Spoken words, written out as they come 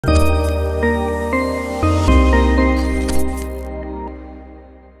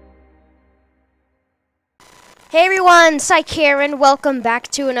Hey everyone, Psych here, and welcome back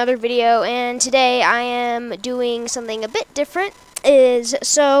to another video. And today I am doing something a bit different.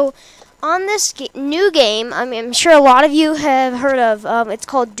 So on this new game, I'm sure a lot of you have heard of. It's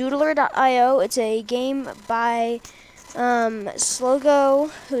called Doodler.io. It's a game by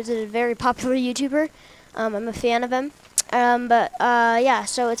Slogo, who's a very popular YouTuber. I'm a fan of him. Yeah,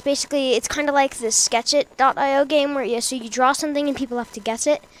 so it's basically, it's kind of like this Sketchit.io game where you draw something and people have to guess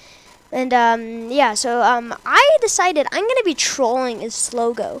it. And, yeah, so, I decided I'm gonna be trolling as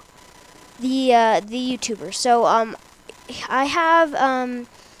Slogo, the YouTuber. So, I have,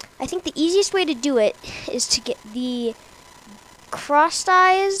 I think the easiest way to do it is to get the crossed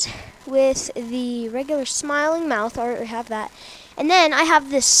eyes with the regular smiling mouth, or have that. And then I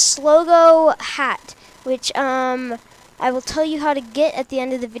have this Slogo hat, which, I will tell you how to get at the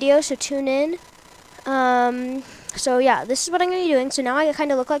end of the video, so tune in. So yeah, this is what I'm going to be doing. So now I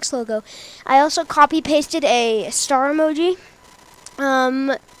kind of look like Slogo. I also copy-pasted a star emoji,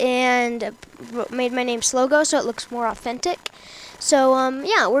 and made my name Slogo so it looks more authentic. So,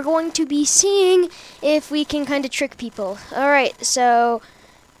 yeah, we're going to be seeing if we can kind of trick people. Alright, so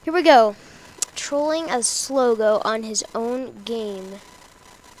here we go. Trolling as Slogo on his own game.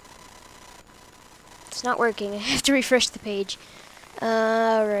 It's not working. I have to refresh the page.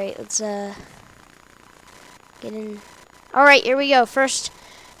 Alright, let's, get in. Alright, here we go. First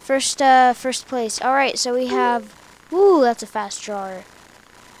place. Alright, so we have, ooh, that's a fast drawer.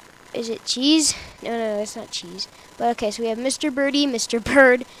 Is it cheese? No, it's not cheese. But okay, so we have Mr. Birdie, Mr.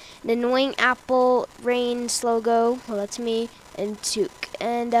 Bird, an annoying apple, Rain, Slogo, well that's me, and Took.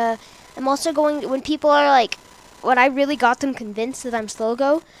 And I'm also going, when people are like, when I really got them convinced that I'm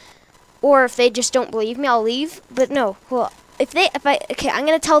Slogo, or if they just don't believe me, I'll leave. But no, well, okay, I'm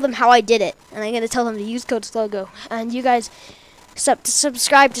gonna tell them how I did it, and I'm gonna tell them to use code Slogo, and you guys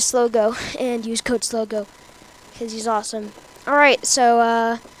subscribe to Slogo and use code Slogo because he's awesome. All right,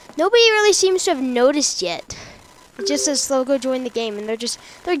 so nobody really seems to have noticed yet. It just says Slogo joined the game, and they're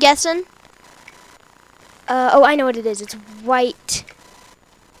guessing. Oh, I know what it is. It's white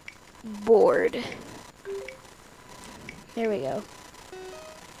board. There we go.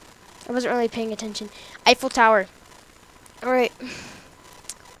 I wasn't really paying attention. Eiffel Tower. Alright.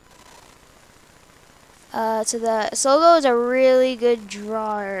 So the Slogo is a really good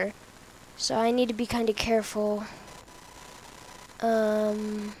drawer. So I need to be kind of careful. Oh,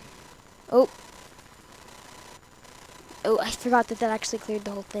 I forgot that actually cleared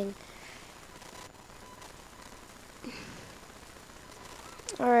the whole thing.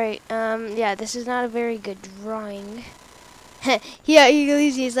 Alright, yeah, this is not a very good drawing. Yeah,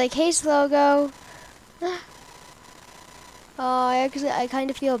 he's like, hey, Slogo. Oh, I kind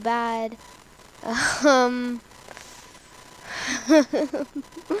of feel bad. No,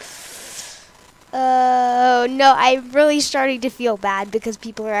 I'm really starting to feel bad because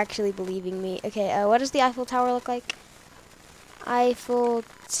people are actually believing me. Okay, what does the Eiffel Tower look like? Eiffel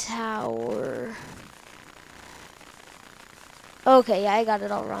Tower. Okay, yeah, I got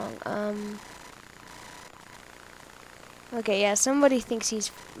it all wrong. Okay, yeah, somebody thinks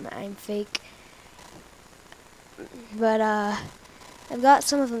I'm fake. But, I've got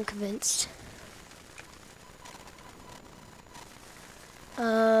some of them convinced.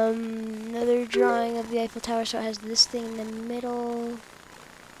 Another drawing of the Eiffel Tower, so it has this thing in the middle.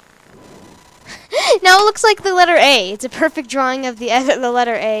 Now it looks like the letter A. It's a perfect drawing of the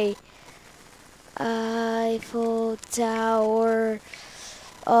letter A. Eiffel Tower.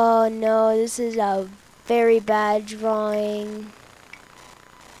 Oh no, this is a very bad drawing.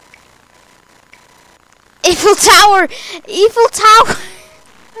 Eiffel Tower! Eiffel Tower!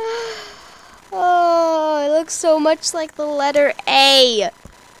 Oh, it looks so much like the letter A.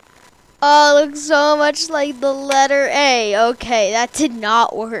 Oh, it looks so much like the letter A. Okay, that did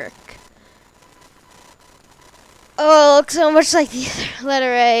not work. Oh, it looks so much like the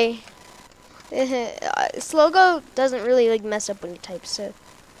letter A. Slogo doesn't really like mess up when you type, so it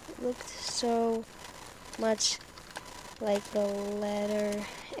looks so much like the letter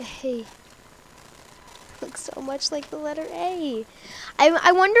A. Looks so much like the letter A.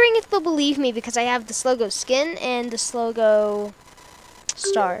 I'm wondering if they'll believe me because I have the Slogo skin and the Slogo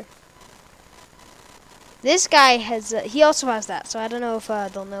star. This guy has, he also has that, so I don't know if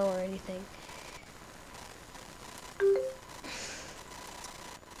they'll know or anything.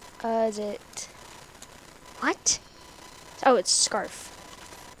 Is it, what? Oh, it's scarf.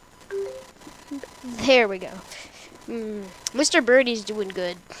 There we go. Mr. Birdie's doing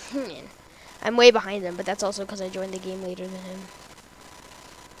good. Man. I'm way behind him, but that's also because I joined the game later than him.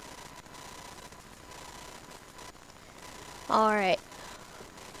 Alright.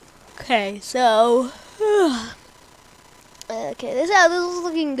 Okay, so Okay, this is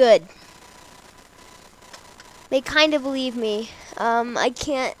looking good. They kind of believe me. I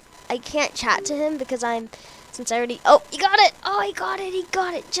can't chat to him because since I already. Oh, he got it! Oh, he got it! He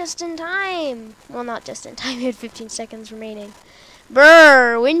got it just in time. Well, not just in time. He had 15 seconds remaining.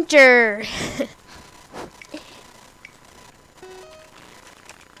 Brr, winter.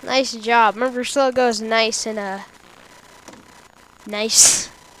 Nice job. Remember, Slogo is nice and nice.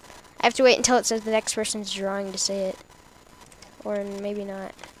 I have to wait until it says the next person's drawing to say it. Or maybe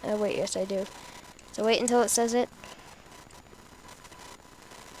not. Oh, wait, yes, I do. So wait until it says it.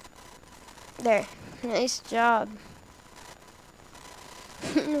 There. Nice job.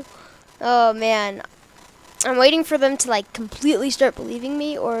 Oh, man. I'm waiting for them to, like, completely start believing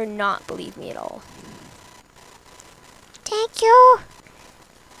me or not believe me at all. Thank you.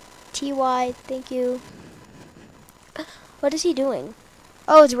 TY, thank you. What is he doing?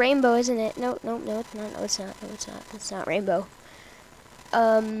 Oh, it's rainbow, isn't it? No, it's not. No, it's not. No, it's not. It's not rainbow.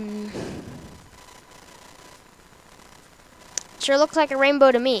 Sure looks like a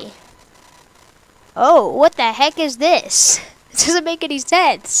rainbow to me. Oh, what the heck is this? It doesn't make any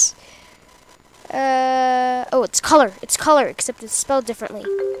sense. Oh, it's color. It's color, except it's spelled differently.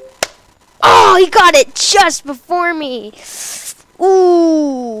 Oh, he got it just before me.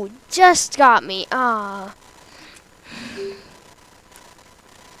 Ooh, just got me. Ah.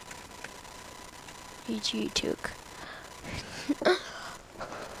 He took. Oh,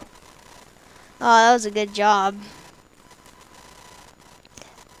 that was a good job.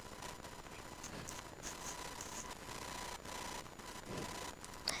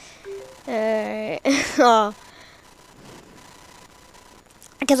 Alright. Oh.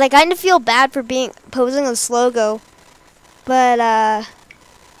 Because I kind of feel bad for posing as Slogo. But, I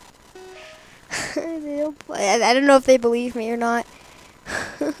don't know if they believe me or not.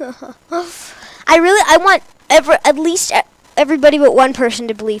 I want at least everybody but one person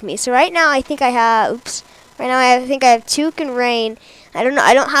to believe me. So right now I think I have, right now I think I have Took and Rain. I don't know,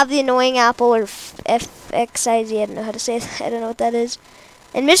 I don't have the annoying apple or FXIZ, I don't know how to say it, I don't know what that is.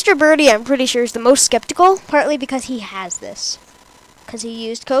 And Mr. Birdie, I'm pretty sure, is the most skeptical, partly because he has this. Because he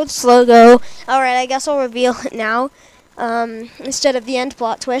used code Slogo. Alright, I guess I'll reveal it now, instead of the end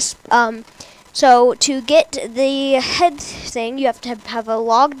plot twist. So to get the head thing, you have to have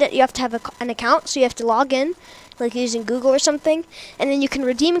an account, so you have to log in, like using Google or something, and then you can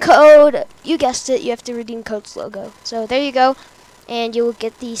redeem code, you guessed it, you have to redeem code Slogo. So there you go, and you will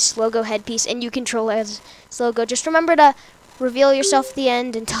get the Slogo headpiece, and you control as Slogo. Just remember to reveal yourself at the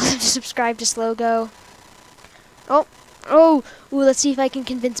end and tell them to subscribe to Slogo. Ooh, let's see if I can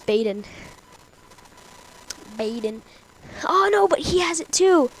convince Baden. Oh no, but he has it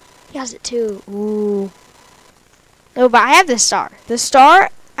too. He has it too. Ooh. No, but I have the star. The star,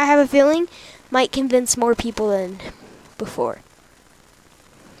 I have a feeling, might convince more people than before.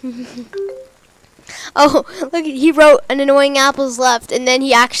 Oh, look, he wrote an annoying apple's left, and then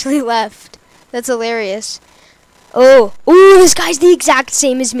he actually left. That's hilarious. Oh, ooh, this guy's the exact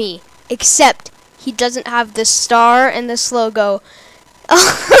same as me, except he doesn't have the star and the Slogo.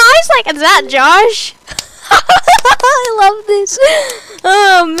 Oh, I was like, is that Josh? I love this.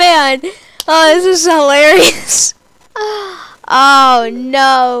 Oh, man. Oh, this is hilarious. Oh,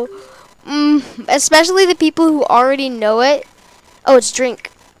 no. Especially the people who already know it. Oh, it's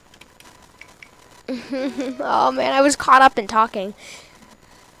drink. Oh, man. I was caught up in talking.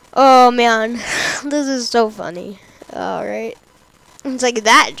 Oh, man. This is so funny. All right. It's like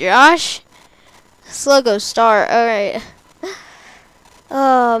that, Josh. Slogo star. All right.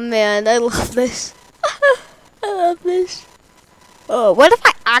 Oh, man. I love this. I love this. Oh, what if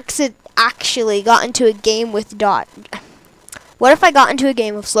I actually got into a game with Dot? What if I got into a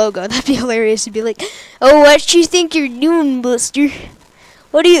game of Slogo? That'd be hilarious to be like, oh, what you think you're doing, Buster?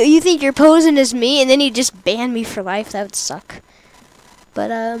 What do you think you're posing as me? And then he'd just ban me for life. That would suck.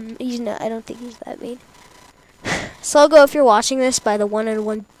 But he's not. I don't think he's that mean. Slogo, if you're watching this, by the 1 in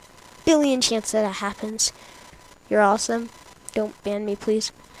 1 billion chance that it happens, you're awesome. Don't ban me,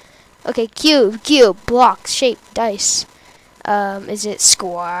 please. Okay, cube, block, shape, dice. Is it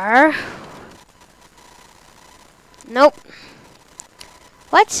square? Nope.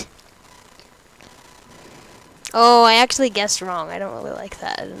 What? Oh, I actually guessed wrong. I don't really like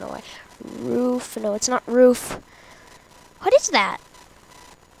that. I don't know why. Roof. No, it's not roof. What is that?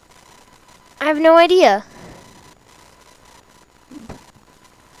 I have no idea.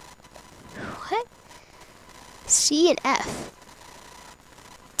 What? C and F.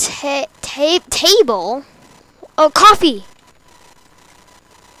 Table? Oh, coffee.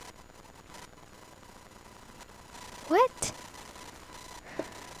 What?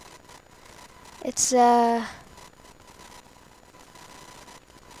 It's,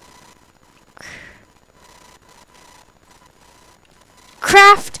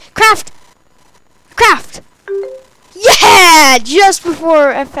 Craft! Craft! Craft! Yeah! Just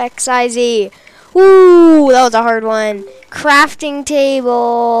before FXIZ. Ooh, that was a hard one. Crafting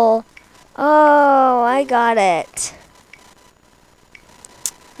table. Oh, I got it.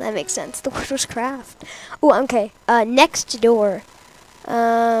 That makes sense. The word was craft. Oh, okay. Next door.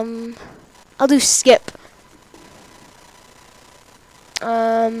 I'll do skip.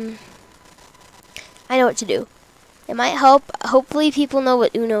 I know what to do. It might help. Hopefully people know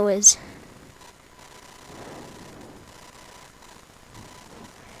what Uno is.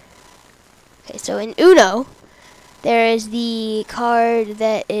 Okay, so in Uno, there is the card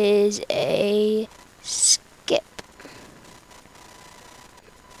that is a skip.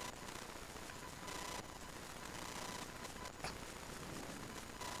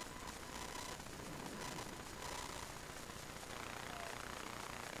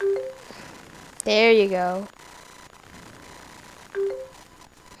 There you go.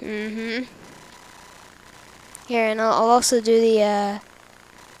 Here, and I'll also do the,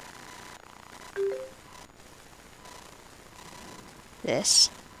 this.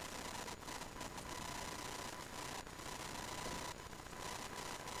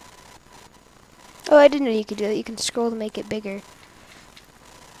 Oh, I didn't know you could do that. You can scroll to make it bigger.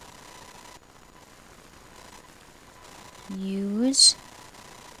 Use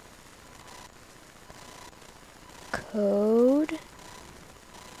code.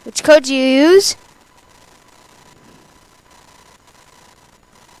 Which code do you use?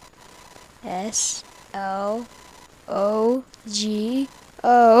 SLOGO.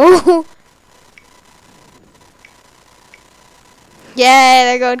 Yeah,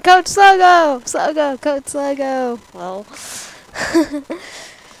 they're going code Slogo. Slogo, code Slogo. Well.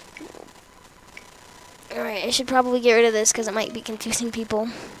 Alright, I should probably get rid of this because it might be confusing people.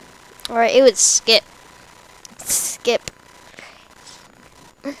 Alright, it would skip. Skip.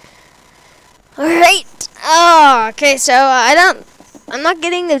 Alright. Oh, okay, so I'm not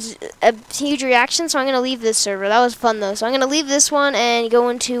getting a huge reaction, so I'm going to leave this server. That was fun, though. So I'm going to leave this one and go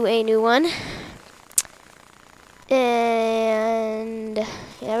into a new one. And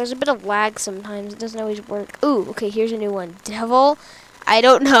yeah, there's a bit of lag sometimes. It doesn't always work. Ooh, okay, here's a new one. Devil, I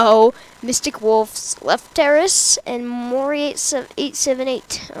don't know. Mystic Wolves, Left Terrace, and Mori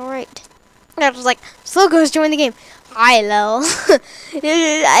 878. Alright. I was like, Slogo's joined the game. Hi, lol.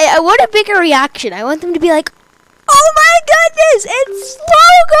 I want a bigger reaction. I want them to be like, oh my goodness, it's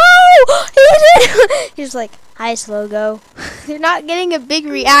Slogo! He's like, hi, Slogo. They're not getting a big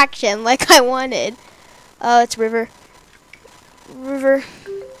reaction like I wanted. Oh, it's River. River.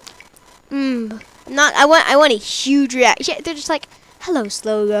 I want a huge reaction. They're just like, hello,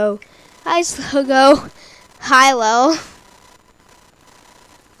 Slogo. Hi, Slogo. Hi, lol.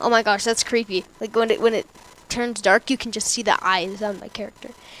 Oh my gosh, that's creepy. Like when it turns dark, you can just see the eyes on my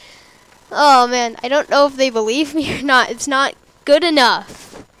character. Oh man, I don't know if they believe me or not. It's not good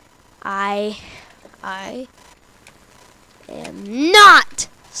enough. I am not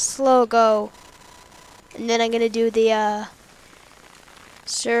Slogo. And then I'm gonna do the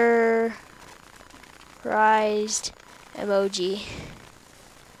surprised emoji.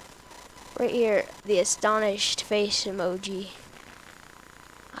 Right here, the astonished face emoji.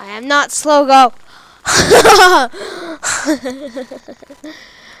 I am not Slogo.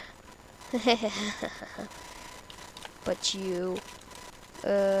 But you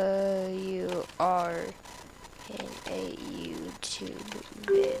are in a YouTube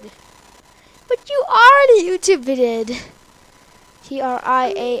vid. But you are the YouTube vid.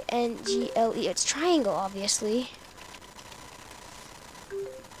 Triangle. It's triangle, obviously.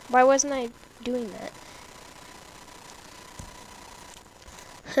 Why wasn't I doing that?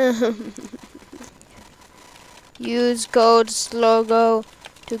 Use code Slogo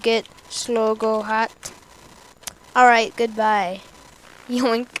to get Slogo hat. Alright, goodbye.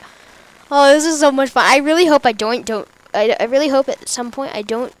 Yoink. Oh, this is so much fun. I really hope I I really hope at some point I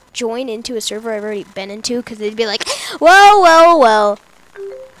don't join into a server I've already been into, because they'd be like, well.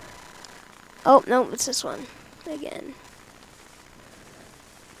 Oh, no, it's this one. Again.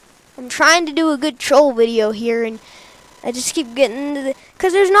 I'm trying to do a good troll video here, and I just keep getting into the...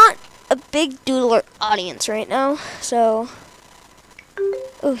 Because there's not a big doodler audience right now, so...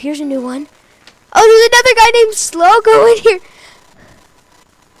 Oh, here's a new one. Oh, there's another guy named Slogo in here.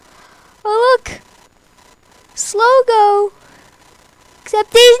 Oh, look. Slogo.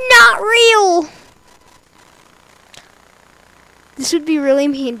 Except he's not real. This would be really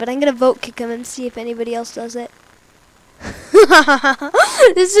mean, but I'm going to vote kick him and see if anybody else does it.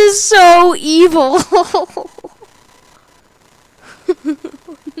 This is so evil.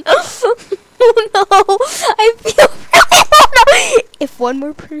 Oh no! I feel really no. If one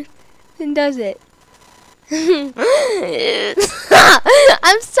more person does it. I'm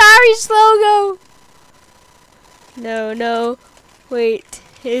sorry, Slogo. No, no. Wait.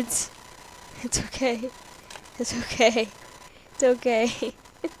 It's okay. It's okay. It's okay.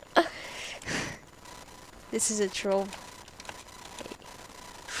 This is a troll.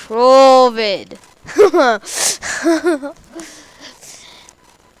 Trollvid.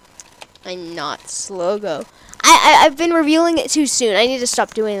 I'm not Slogo. I've been revealing it too soon. I need to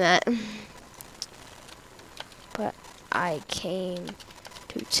stop doing that. But I came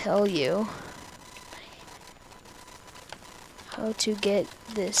to tell you how to get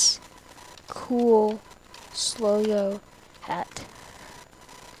this cool Slogo hat.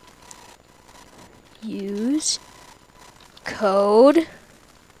 Use code.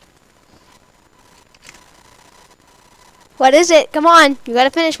 What is it? Come on. You gotta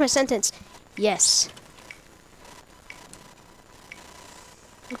finish my sentence. Yes.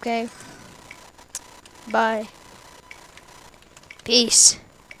 Okay. Bye. Peace.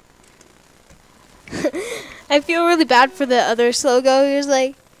 I feel really bad for the other Slogo. He was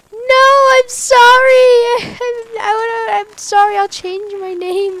like, no, I'm sorry. I'm sorry. I'll change my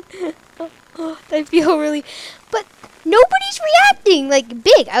name. I feel really, but nobody's reacting like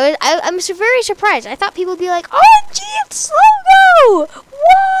big. I'm very surprised. I thought people would be like, "OMG, it's Slogo!"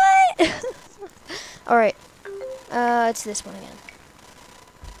 What? All right, it's this one again.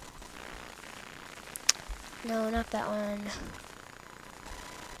 No, not that one.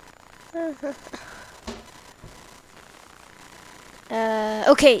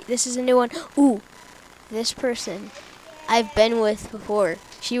 Okay, this is a new one. Ooh, this person I've been with before.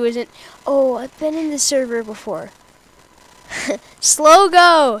 She wasn't. Oh, I've been in the server before.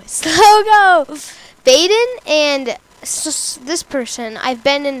 Slogo! Slogo! Baden and this person I've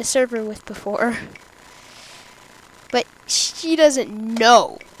been in the server with before. But she doesn't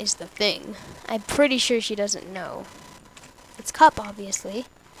know is the thing. I'm pretty sure she doesn't know. It's cup, obviously.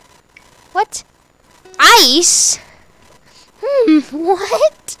 What? Ice?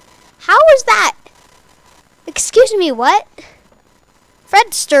 What? How was that? Excuse me, what?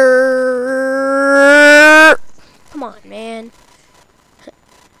 Fredster! Come on, man.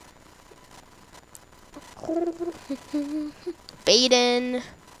 Baden.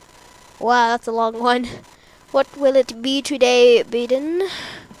 Wow, that's a long one. What will it be today, Baden?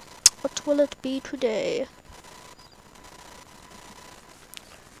 What will it be today?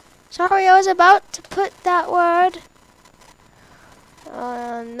 Sorry, I was about to put that word.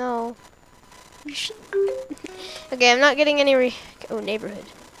 No. You should. Okay, I'm not getting any oh, neighborhood.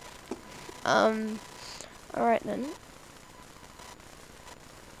 Alright then.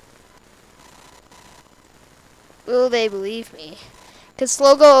 Will they believe me? Because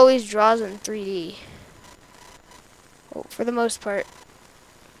Slogo always draws in 3D. Oh, for the most part.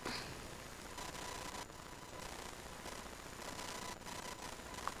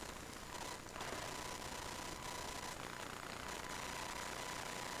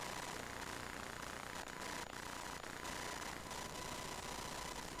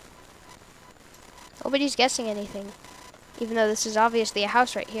 Nobody's guessing anything, even though this is obviously a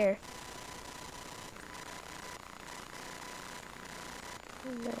house right here.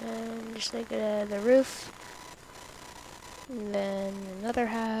 And then just like the roof, and then another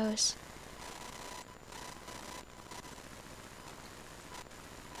house.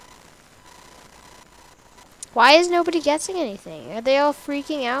 Why is nobody guessing anything? Are they all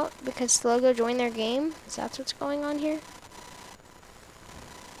freaking out because Slogo joined their game? Is that what's going on here?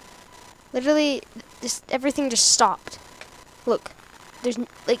 Literally, everything just stopped. Look, there's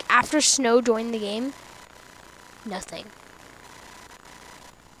like after Snow joined the game, nothing.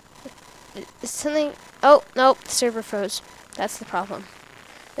 Is something? Oh nope, the server froze. That's the problem.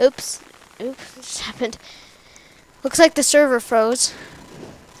 Oops, oops, what just happened? Looks like the server froze.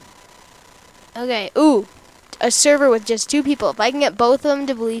 Okay, ooh, a server with just 2 people. If I can get both of them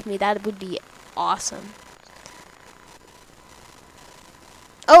to believe me, that would be awesome.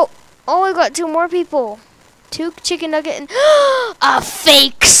 Oh. Oh, I got 2 more people. 2 chicken nugget and a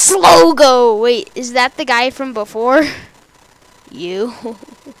fake Slogo. Wait, is that the guy from before? You.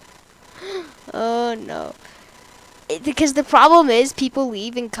 Oh no. Because the problem is people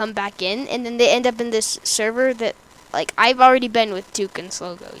leave and come back in, and then they end up in this server that, like, I've already been with Tuke and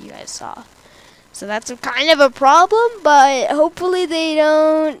Slogo. You guys saw. So that's a kind of a problem, but hopefully they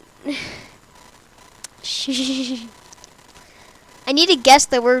don't. I need to guess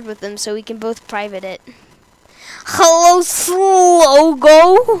the word with them so we can both private it. Hello,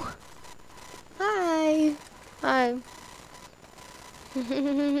 Slogo. Hi. Hi.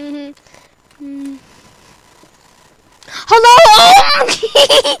 Hello.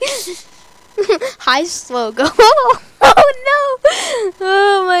 Hi, Slogo. Oh no!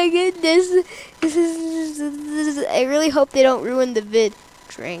 Oh my goodness! I really hope they don't ruin the vid.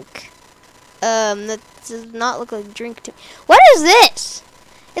 Drink. That does not look like drink to me. What is this?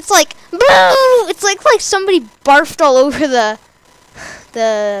 It's like, it's like somebody barfed all over the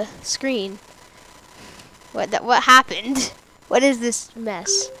screen. What happened? What is this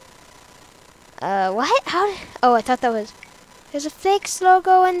mess? What? How? Oh, I thought that was. There's a fake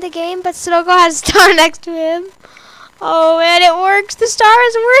Slogo in the game, but Slogo has a star next to him. Oh man, it works! The star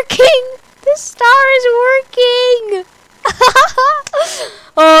is working! The star is working!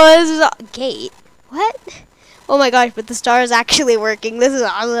 Oh, this is a gate. What? Oh my gosh, but the star is actually working. This is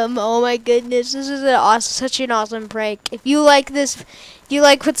awesome. Oh my goodness, this is such an awesome prank. If you like this, if you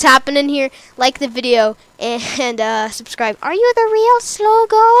like what's happening here, like the video and subscribe. Are you the real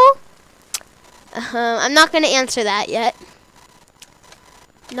Slogo? I'm not going to answer that yet.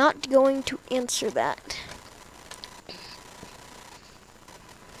 Not going to answer that.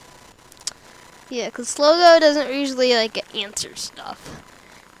 Yeah, because Slogo doesn't usually like answer stuff.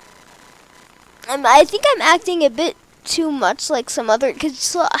 I think I'm acting a bit too much like some other,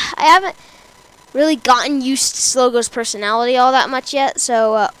 because I haven't really gotten used to Slogo's personality all that much yet.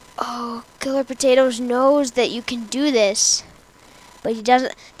 So, oh, Killer Potatoes knows that you can do this, but he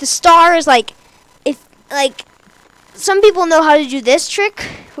doesn't. The star is like, if like. Some people know how to do this trick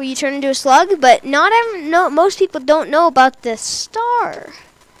where you turn into a slug, but most people don't know about the star.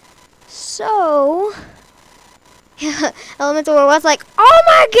 So, yeah, Elemental was like, oh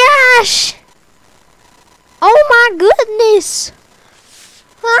my gosh! Oh my goodness!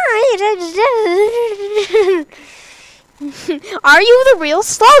 Are you the real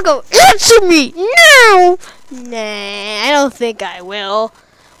Slogo? Answer me! No! Nah, I don't think I will.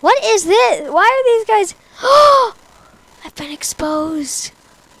 What is this? Why are these guys... Oh! I've been exposed.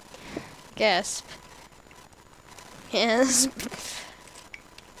 Gasp. Gasp.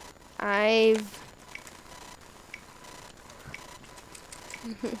 I'm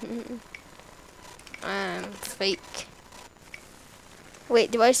fake. Wait,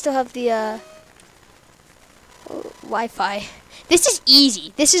 do I still have the Wi-Fi? This is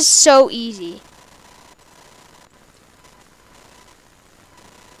easy. This is so easy.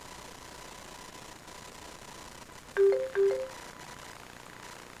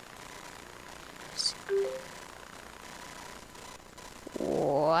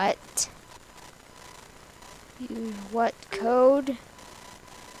 What? Use what code?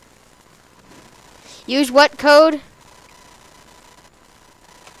 Use what code?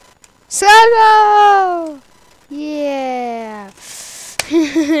 Slogo! Yeah.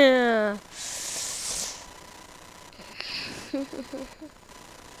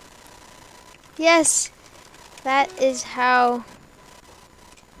 Yes, that is how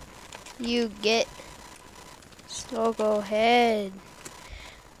you get Slogo head.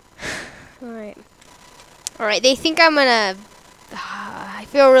 Alright, they think I'm gonna... I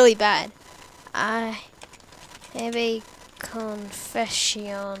feel really bad. I have a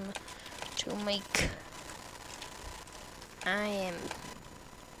confession to make. I am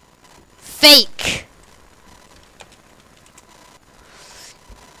fake.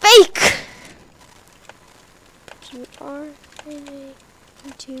 Fake! But you are in a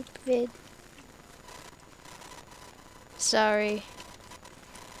YouTube vid. Sorry.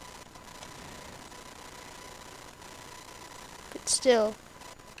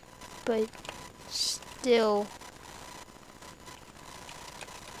 But still.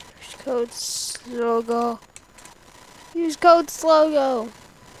 Use code Slogo. Use code Slogo.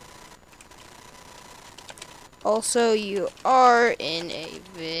 Also, you are in a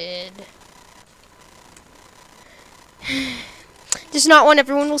vid. Just not one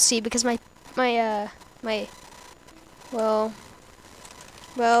everyone will see because my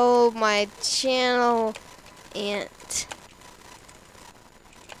channel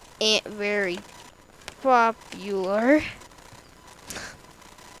ain't very popular.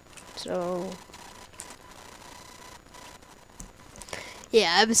 So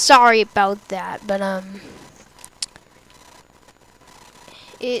yeah, I'm sorry about that, but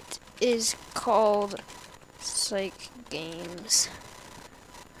it is called Psych Games.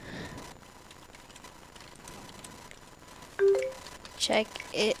 Check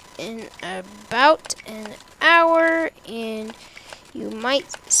it in about an hour and you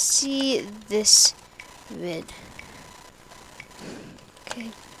might see this vid. Okay.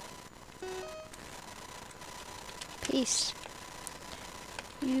 Peace.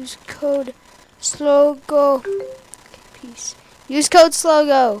 Use code Slogo. Okay, peace. Use code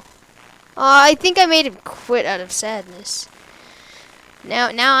Slogo. I think I made him quit out of sadness. Now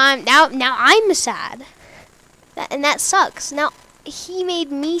I'm sad. And that sucks. Now he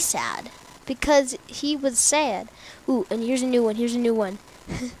made me sad because he was sad. Ooh, and here's a new one. Here's a new one.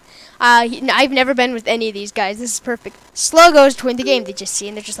 I've never been with any of these guys. This is perfect. Slogos joined the game. They just see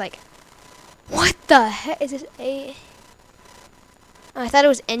and they're just like, what the heck is this? I thought it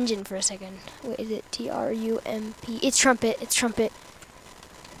was engine for a second. Wait, is it T-R-U-M-P? It's trumpet. It's trumpet.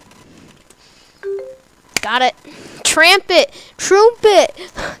 Got it. Trampet.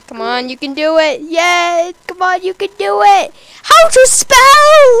 Trumpet. Come on, you can do it. Yeah. Come on, you can do it. How to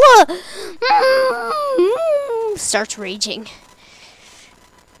spell? Starts raging.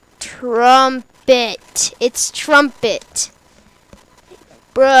 Trumpet. It's trumpet.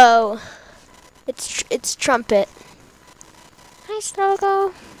 Bro. It's trumpet. Hi,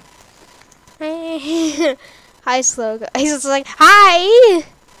 Slogo. Hi, Slogo. He's just like, hi.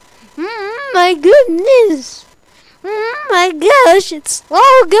 My goodness. My gosh, it's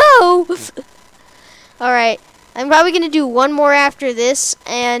Slogo. Alright. I'm probably going to do one more after this.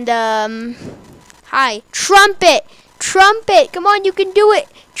 And, hi. Trumpet. Trumpet. Come on, you can do it.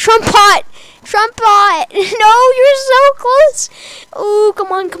 Trumpet. Trumpet. No, you're so close. Ooh,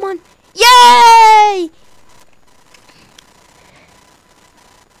 come on, come on. Yay!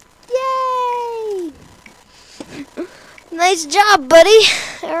 Yay! Nice job, buddy.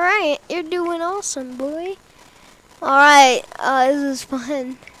 Alright, you're doing awesome, boy. Alright, this is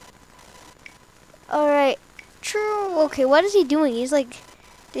fun. Alright, true. Okay, what is he doing? He's like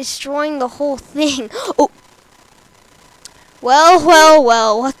destroying the whole thing. Oh! Well, well,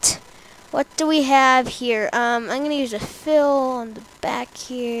 well, what do we have here? I'm gonna use a fill on the back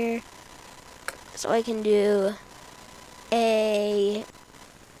here. So I can do a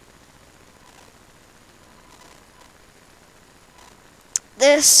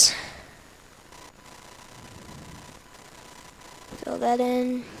this. Fill that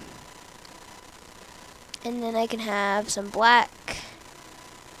in. And then I can have some black.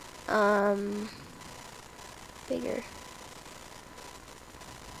 Bigger.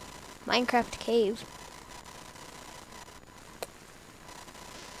 Minecraft cave.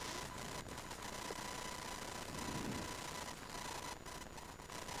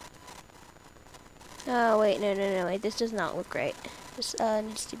 Oh, wait, no, wait, this does not look right. This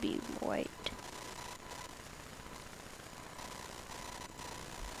needs to be white.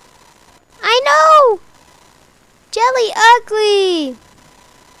 I know! Jelly ugly!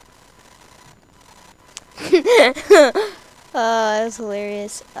 That's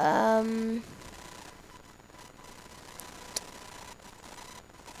hilarious.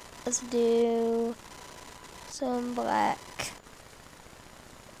 Let's do some black.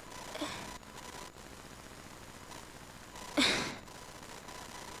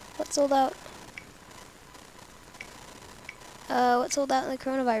 What sold out? What sold out in the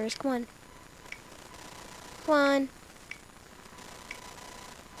coronavirus? Come on. Come on.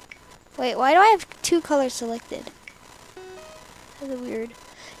 Wait, why do I have two colors selected? That's weird.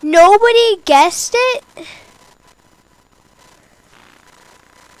 Nobody guessed it?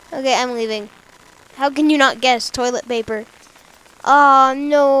 Okay, I'm leaving. How can you not guess toilet paper? Oh,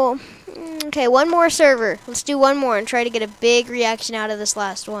 no. Okay, one more server. Let's do one more and try to get a big reaction out of this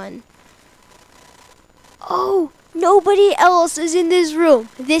last one. Oh, nobody else is in this room.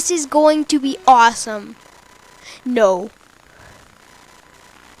 This is going to be awesome. No.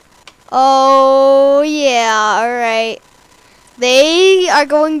 Oh, yeah, alright. They are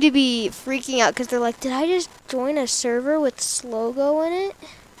going to be freaking out because they're like, did I just join a server with Slogo in it?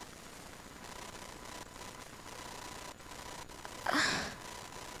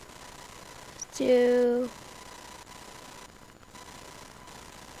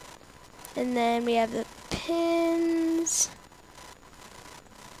 And then we have the pins.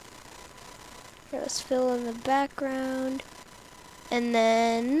 Let's fill in the background. And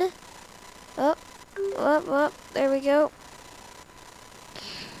then, there we go.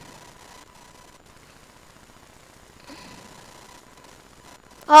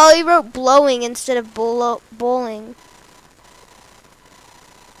 Oh, he wrote blowing instead of bowling.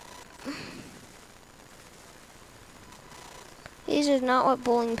 These are not what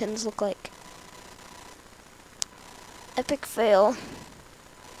bowling pins look like. Epic fail.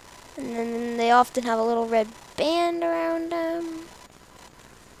 And then they often have a little red band around them.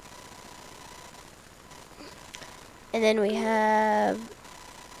 And then we have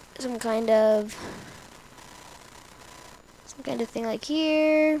some kind of thing like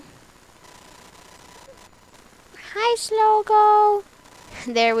here. Hi, Slogo.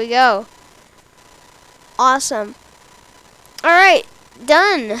 There we go. Awesome. Alright,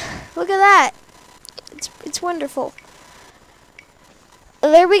 done. Look at that. It's wonderful.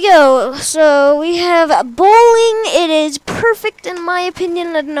 There we go. So we have bowling. It is perfect in my opinion.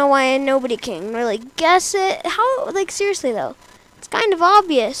 I don't know why nobody can really guess it. How, like, seriously though? It's kind of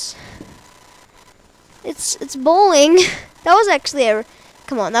obvious. It's bowling. That was actually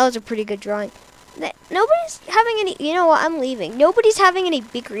come on, that was a pretty good drawing. Nobody's having any, you know what, I'm leaving. Nobody's having any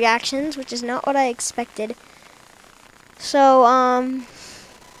big reactions, which is not what I expected. So,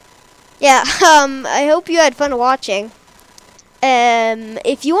 yeah, I hope you had fun watching.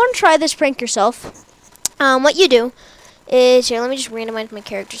 If you want to try this prank yourself, what you do is, here, let me just randomize my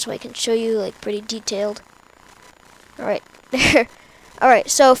character so I can show you, like, pretty detailed. Alright, there. Alright,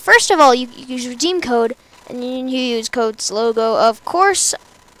 so first of all, you use redeem code, and you use code Slogo, of course.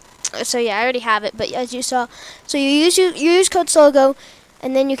 So yeah, I already have it, but as you saw, so you use code Slogo,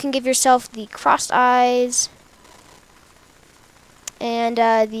 and then you can give yourself the crossed eyes, and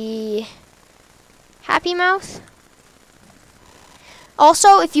the happy mouth.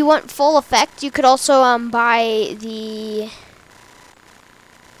 Also, if you want full effect, you could also buy the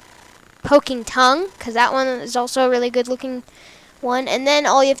poking tongue, because that one is also a really good looking one. And then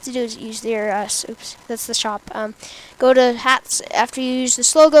all you have to do is use their oops, that's the shop. Go to hats after you use the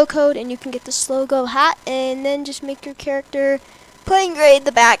Slogo code, and you can get the Slogo hat, and then just make your character playing gray at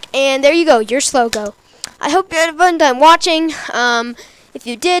the back, and there you go, your Slogo. I hope you had a fun time watching. If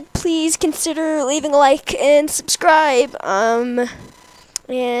you did, please consider leaving a like and subscribe. Yeah,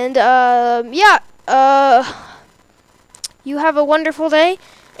 you have a wonderful day,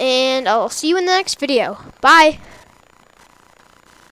 and I'll see you in the next video. Bye.